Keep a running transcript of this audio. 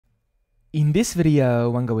In this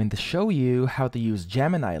video, I'm going to show you how to use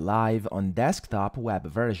Gemini Live on desktop web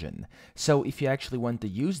version. So if you actually want to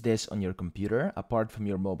use this on your computer, apart from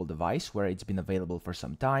your mobile device where it's been available for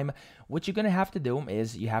some time, what you're going to have to do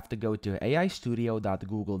is you have to go to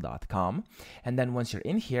aistudio.google.com, and then once you're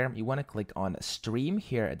in here, you want to click on Stream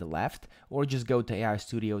here at the left, or just go to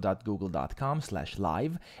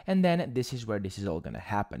aistudio.google.com/live, and then this is where this is all going to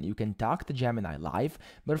happen. You can talk to Gemini Live,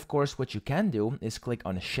 but of course what you can do is click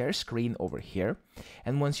on Share Screen over here,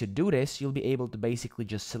 and once you do this, you'll be able to basically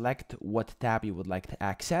just select what tab you would like to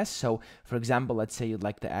access. So for example, let's say you'd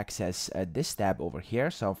like to access this tab over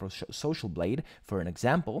here, so for Social Blade for an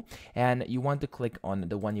example, and you want to click on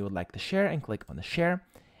the one you would like to share and click on the share.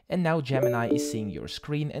 And now Gemini is seeing your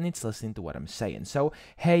screen and it's listening to what I'm saying. So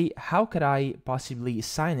hey, how could I possibly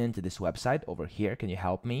sign into this website over here? Can you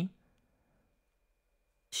help me?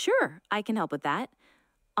 Sure, I can help with that.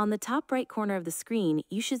 On the top right corner of the screen,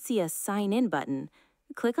 you should see a Sign In button.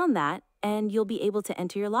 Click on that, and you'll be able to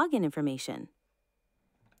enter your login information.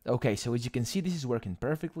 Okay, so as you can see, this is working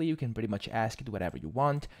perfectly. You can pretty much ask it whatever you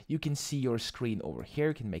want. You can see your screen over here,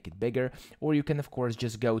 you can make it bigger, or you can of course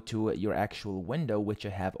just go to your actual window, which I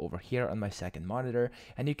have over here on my second monitor,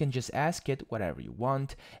 and you can just ask it whatever you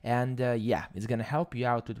want, and yeah, it's gonna help you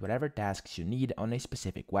out with whatever tasks you need on a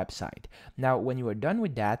specific website. Now, when you are done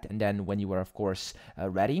with that, and then when you are of course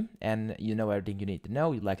ready, and you know everything you need to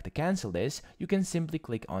know, you'd like to cancel this, you can simply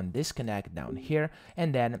click on Disconnect down here,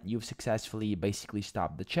 and then you've successfully basically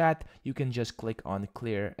stopped the chat. You can just click on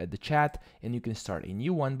Clear the chat, and you can start a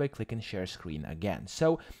new one by clicking Share Screen again.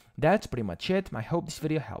 So that's pretty much it. I hope this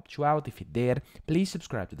video helped you out. If it did, please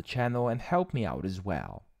subscribe to the channel and help me out as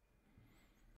well.